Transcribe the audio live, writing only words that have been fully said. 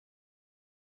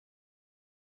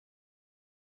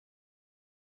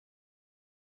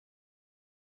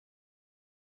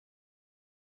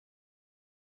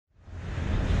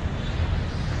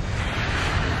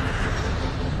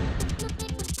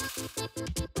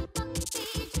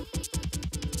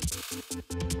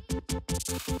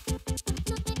We're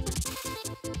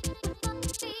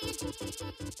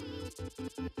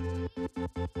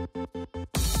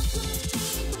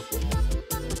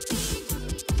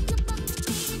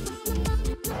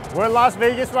in Las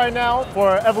Vegas right now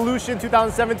for Evolution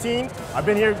 2017. I've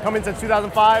been here coming since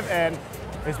 2005 and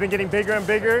it's been getting bigger and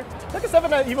bigger. Tekken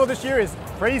 7 at EVO this year is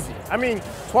crazy. I mean,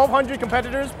 1,200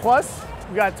 competitors plus.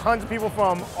 We got tons of people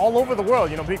from all over the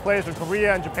world, you know, big players from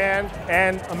Korea and Japan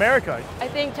and America. I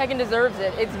think Tekken deserves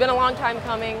it. It's been a long time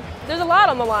coming. There's a lot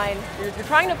on the line. You're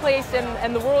trying to place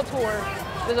in the World Tour.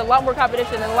 There's a lot more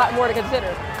competition and a lot more to consider.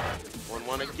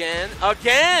 1-1 again.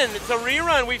 Again! It's a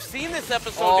rerun. We've seen this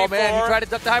episode before. Oh man, he tried to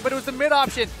duck the high, but it was the mid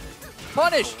option.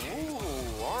 Punish.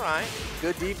 Ooh, all right.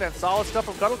 Good defense, solid stuff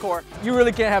from Cuddlecore. You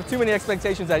really can't have too many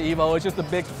expectations at EVO. It's just a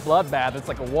big bloodbath. It's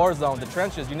like a war zone. The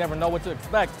trenches, you never know what to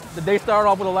expect. They started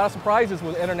off with a lot of surprises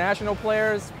with international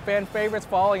players, fan favorites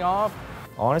falling off.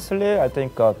 Honestly, I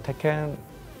think Tekken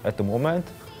at the moment,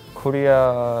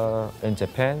 Korea and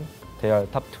Japan, they are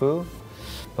top two.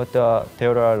 But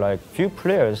there are like few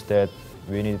players that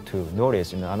we need to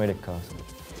notice in America.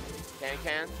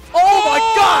 TEKKEN. Oh my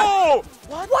God!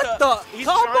 What the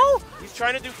combo? He's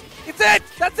trying to do. It's it!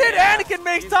 That's it! Anakin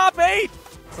makes top 8!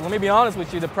 So let me be honest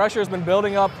with you, the pressure has been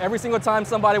building up. Every single time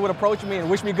somebody would approach me and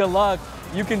wish me good luck,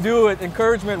 you can do it,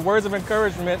 encouragement, words of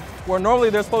encouragement, where normally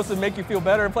they're supposed to make you feel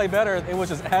better and play better, it was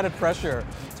just added pressure.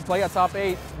 To play at top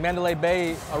 8, Mandalay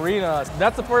Bay Arena,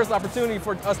 that's the first opportunity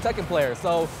for us Tekken players.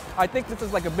 So I think this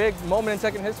is like a big moment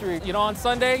in Tekken history. You know, on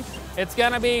Sunday, it's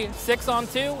gonna be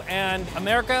 6-on-2, and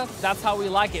America, that's how we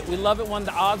like it. We love it when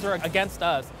the odds are against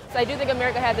us. So I do think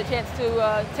America has a chance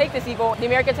to take this EVO. The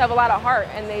Americans have a lot of heart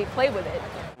and they play with it.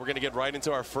 We're going to get right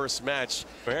into our first match.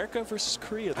 America versus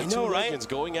Korea, the two legends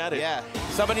going at it. Yeah.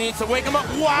 Somebody needs to wake him up.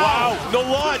 Wow. No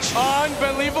launch.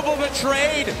 Unbelievable the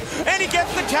trade. And he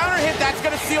gets the counter hit. That's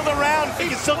going to seal the round.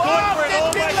 He's still going for it.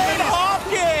 Oh my goodness.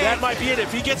 Hopkins. That might be it.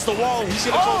 If he gets the wall, he's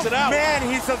going to close it out. Man,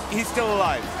 he's still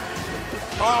alive.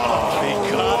 Oh, he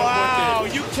got wow. him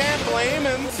with it. You can't blame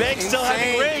him. Beg still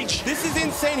having range. This is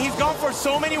insane. He's gone for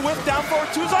so many whip down forward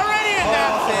twos already, and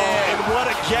that's it. And what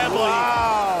a gambling.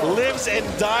 Wow. Lives and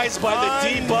dies by the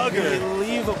debugger.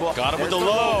 Unbelievable. Got him with the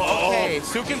low. Okay,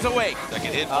 Sukin's awake.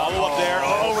 Second hit, follow up there.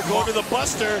 Oh, we're going to the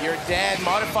Buster. You're dead.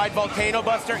 Modified Volcano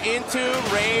Buster into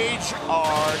Rage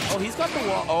Art. Oh, he's got the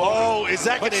wall. Oh, is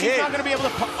that going to hit? But she's not going to be able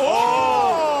to...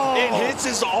 Oh! It hits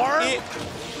his arm?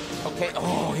 Okay,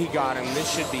 oh, he got him.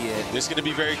 This should be it. This is going to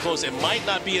be very close. It might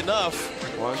not be enough.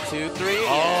 1, 2, 3.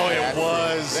 Oh, it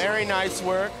was. Very nice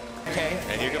work. Okay.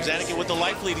 And here comes Anakin with the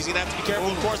life lead. He's going to have to be careful,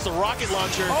 of course, the rocket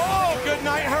launcher. Oh, good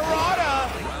night, Harada.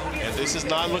 And this is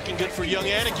not looking good for young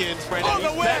Anakin. Oh, the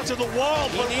whip. Back to the wall,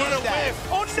 but what a whip.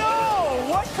 Oh,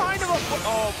 no. What kind of a...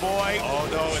 Oh, boy. Oh,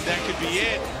 no, and that could be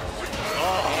it.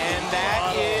 Oh, and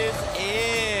that is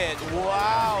it.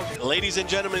 Wow. Ladies and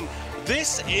gentlemen,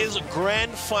 this is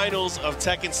grand finals of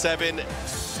Tekken 7.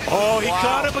 Oh, he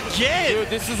caught him again. Dude,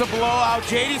 this is a blowout.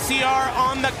 JDCR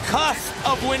on the cusp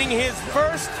of winning his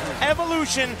first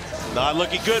Evolution. Not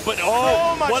looking good, but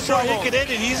so much one trouble. more hit could end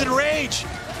it. He's in rage.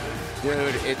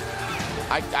 Dude,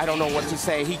 I don't know what to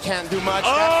say. He can't do much.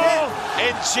 Oh,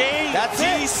 and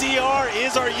JDCR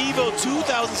is our EVO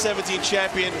 2017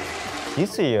 champion.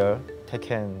 This year,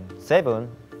 Tekken 7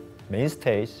 main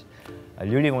stage, I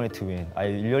really wanted to win. I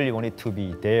really wanted to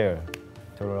be there.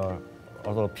 There are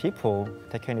a lot of people.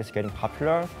 Tekken is getting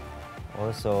popular.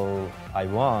 Also, I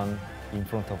won in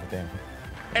front of them.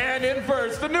 And in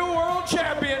first, the new world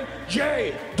champion,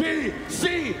 JDCR.